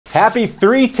Happy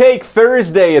Three-Take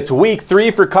Thursday. It's week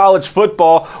 3 for college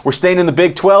football. We're staying in the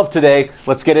Big 12 today.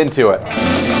 Let's get into it.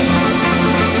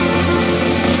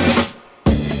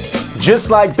 Just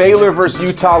like Baylor versus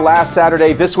Utah last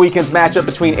Saturday, this weekend's matchup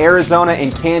between Arizona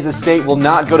and Kansas State will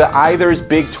not go to either's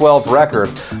Big 12 record,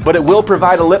 but it will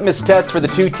provide a litmus test for the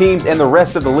two teams and the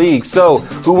rest of the league. So,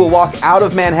 who will walk out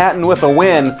of Manhattan with a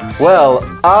win? Well,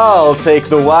 I'll take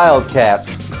the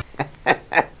Wildcats.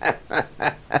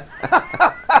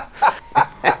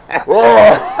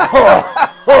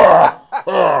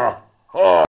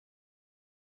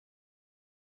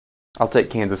 I'll take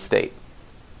Kansas State.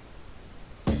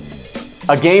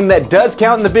 A game that does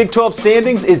count in the Big 12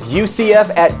 standings is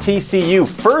UCF at TCU.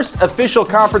 First official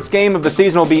conference game of the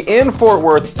season will be in Fort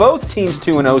Worth. Both teams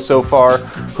 2-0 so far.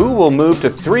 Who will move to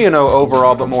 3-0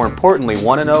 overall, but more importantly,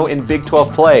 1-0 in Big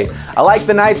 12 play? I like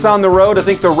the Knights on the road. I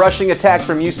think the rushing attack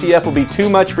from UCF will be too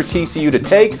much for TCU to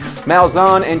take.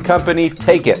 Malzahn and company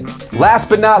take it. Last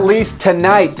but not least,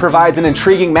 tonight provides an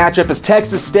intriguing matchup as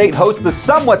Texas State hosts the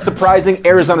somewhat surprising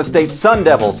Arizona State Sun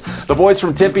Devils. The boys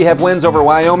from Tempe have wins over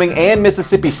Wyoming and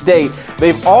Mississippi State.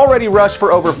 They've already rushed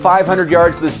for over 500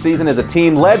 yards this season as a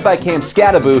team led by Cam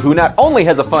Scattaboo, who not only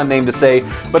has a fun name to say,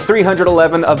 but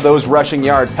 311 of those rushing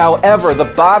yards. However, the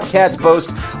Bobcats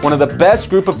boast one of the best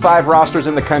group of 5 rosters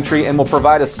in the country and will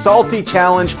provide a salty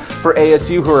challenge for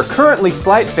ASU, who are currently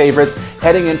slight favorites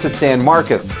heading into San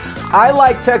Marcos. I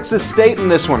like Texas State in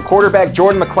this one. Quarterback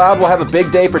Jordan McLeod will have a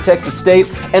big day for Texas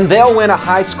State, and they'll win a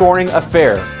high-scoring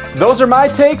affair. Those are my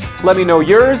takes. Let me know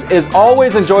yours. As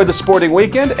always, enjoy the sporting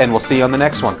weekend, and we'll see you on the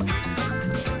next one.